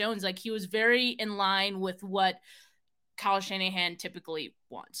with Mac Jones. Like, he was very in line with what Kyle Shanahan typically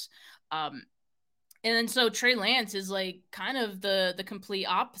wants. And then so Trey Lance is like kind of the complete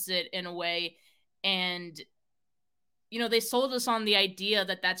opposite in a way. And, they sold us on the idea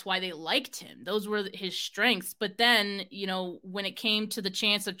that that's why they liked him. Those were his strengths. But then, when it came to the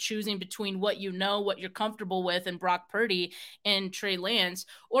chance of choosing between what you're comfortable with, and Brock Purdy and Trey Lance,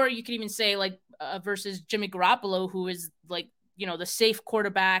 or you could even say like versus Jimmy Garoppolo, who is like, the safe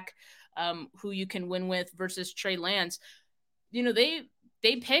quarterback who you can win with, versus Trey Lance, they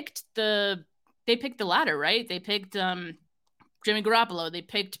picked the latter, right? They picked Jimmy Garoppolo. They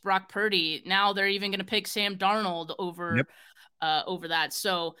picked Brock Purdy. Now they're even going to pick Sam Darnold over that.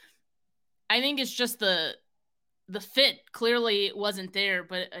 So I think it's just the fit clearly wasn't there.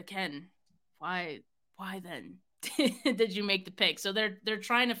 But again, why then did you make the pick? So they're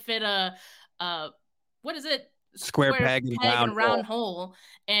trying to fit a what is it? Square peg in a a round hole,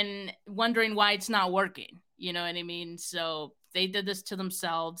 and wondering why it's not working. You know what I mean? So they did this to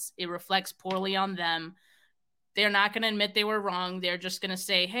themselves. It reflects poorly on them. They're not going to admit they were wrong. They're just going to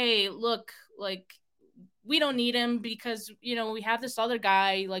say, hey, look, like, we don't need him because, we have this other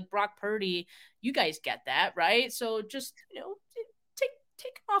guy like Brock Purdy. You guys get that, right? So just, take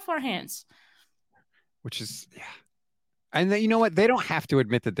him off our hands. Which is, yeah. And you know what? They don't have to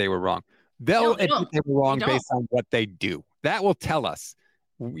admit that they were wrong. They'll admit they were wrong based on what they do. That will tell us,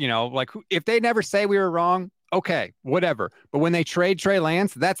 like, if they never say we were wrong, okay, whatever. But when they trade Trey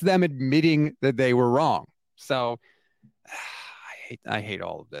Lance, that's them admitting that they were wrong. So I hate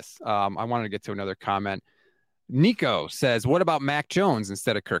all of this. I wanted to get to another comment. Nico says, what about Mac Jones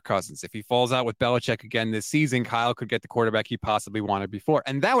instead of Kirk Cousins? If he falls out with Belichick again this season, Kyle could get the quarterback he possibly wanted before.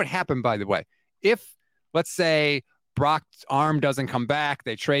 And that would happen, by the way. If, let's say, Brock's arm doesn't come back,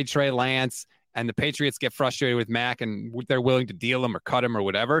 they trade Trey Lance, and the Patriots get frustrated with Mac and they're willing to deal him or cut him or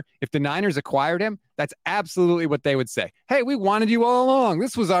whatever. If the Niners acquired him, that's absolutely what they would say. Hey, we wanted you all along.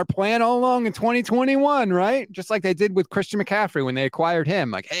 This was our plan all along in 2021, right? Just like they did with Christian McCaffrey when they acquired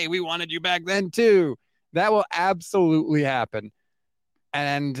him. Like, hey, we wanted you back then too. That will absolutely happen.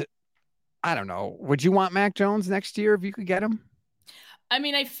 And I don't know. Would you want Mac Jones next year if you could get him? I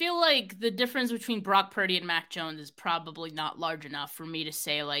mean, I feel like the difference between Brock Purdy and Mac Jones is probably not large enough for me to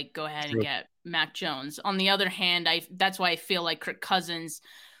say, like, go ahead and get Mac Jones. On the other hand, that's why I feel like Kirk Cousins,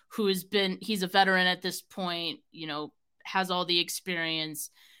 he's a veteran at this point, has all the experience,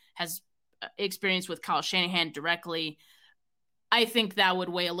 has experience with Kyle Shanahan directly. I think that would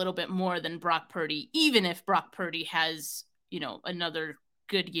weigh a little bit more than Brock Purdy, even if Brock Purdy has, another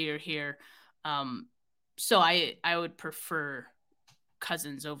good year here. So I would prefer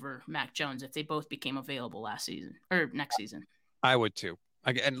Cousins over Mac Jones if they both became available last season or next season. I would too.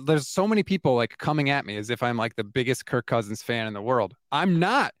 And there's so many people like coming at me as if I'm like the biggest Kirk Cousins fan in the world. I'm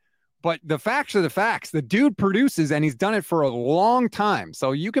not, but the facts are the facts. The dude produces and he's done it for a long time.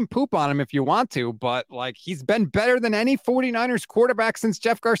 So you can poop on him if you want to, but like, he's been better than any 49ers quarterback since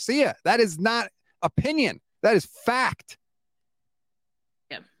Jeff Garcia. That is not opinion. That is fact.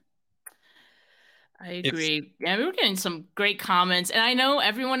 I agree. We were getting some great comments, and I know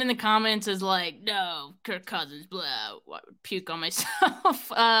everyone in the comments is like, "No, Kirk Cousins, blah, puke on myself."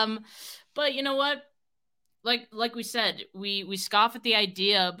 But you know what? Like we said, we scoff at the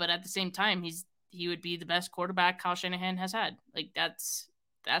idea, but at the same time, he would be the best quarterback Kyle Shanahan has had. Like that's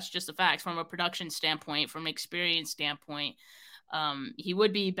just a fact from a production standpoint, from an experience standpoint. He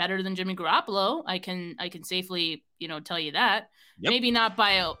would be better than Jimmy Garoppolo. I can safely tell you that. Yep. Maybe not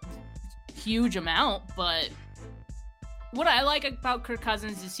by a huge amount, but what I like about Kirk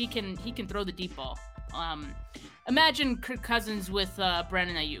Cousins is he can throw the deep ball. Imagine Kirk Cousins with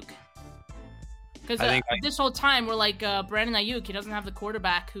Brandon Ayuk, because this whole time we're like, Brandon Ayuk, he doesn't have the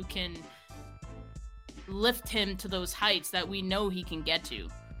quarterback who can lift him to those heights that we know he can get to.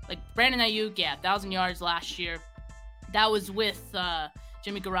 Like Brandon Ayuk, 1,000 yards last year. That was with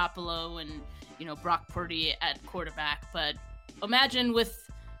Jimmy Garoppolo and Brock Purdy at quarterback. But imagine with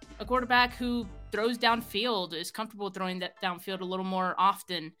a quarterback who throws downfield, is comfortable throwing that downfield a little more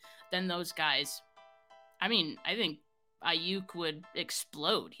often than those guys. I mean, I think Ayuk would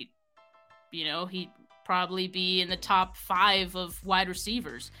explode. He'd probably be in the top 5 of wide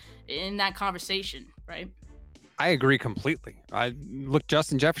receivers in that conversation, right? I agree completely. Look,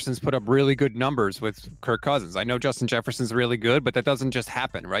 Justin Jefferson's put up really good numbers with Kirk Cousins. I know Justin Jefferson's really good, but that doesn't just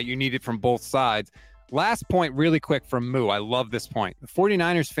happen, right? You need it from both sides. Last point, really quick from Moo. I love this point. The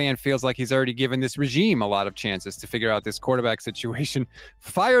 49ers fan feels like he's already given this regime a lot of chances to figure out this quarterback situation.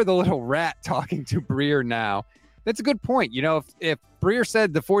 Fire the little rat talking to Breer now. That's a good point. You know, if Breer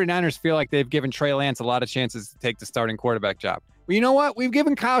said the 49ers feel like they've given Trey Lance a lot of chances to take the starting quarterback job. Well, you know what? We've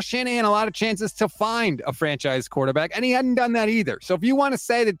given Kyle Shanahan a lot of chances to find a franchise quarterback, and he hadn't done that either. So if you want to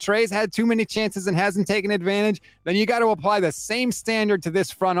say that Trey's had too many chances and hasn't taken advantage, then you got to apply the same standard to this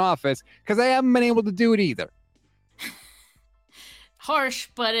front office because they haven't been able to do it either. Harsh,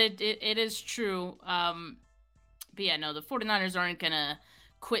 but it is true. But yeah, no, the 49ers aren't going to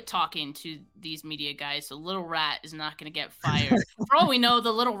quit talking to these media guys. So Little Rat is not going to get fired. For all we know,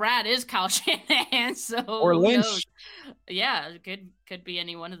 the Little Rat is Kyle Shanahan. So or Lynch. Yeah, it could be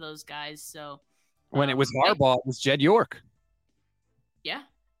any one of those guys. So when it was Harbaugh, it was Jed York. Yeah,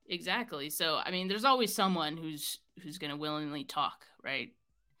 exactly. So I mean, there's always someone who's going to willingly talk, right?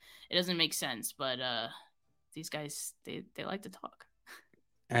 It doesn't make sense, but these guys they like to talk.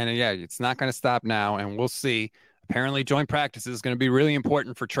 And yeah, it's not going to stop now, and we'll see. Apparently, joint practice is going to be really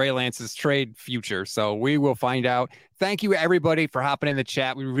important for Trey Lance's trade future. So we will find out. Thank you, everybody, for hopping in the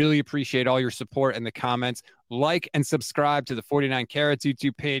chat. We really appreciate all your support and the comments. Like and subscribe to the 49 Carats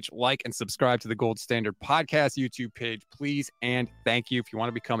YouTube page. Like and subscribe to the Gold Standard Podcast YouTube page, please. And thank you. If you want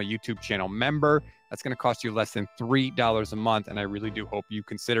to become a YouTube channel member, that's going to cost you less than $3 a month. And I really do hope you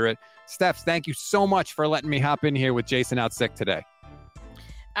consider it. Steph, thank you so much for letting me hop in here with Jason out sick today.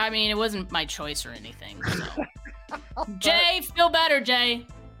 I mean, it wasn't my choice or anything. So. Jay, feel better, Jay.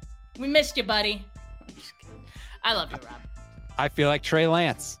 We missed you, buddy. I love you, Rob. I feel like Trey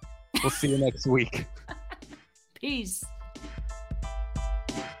Lance. We'll see you next week. Peace.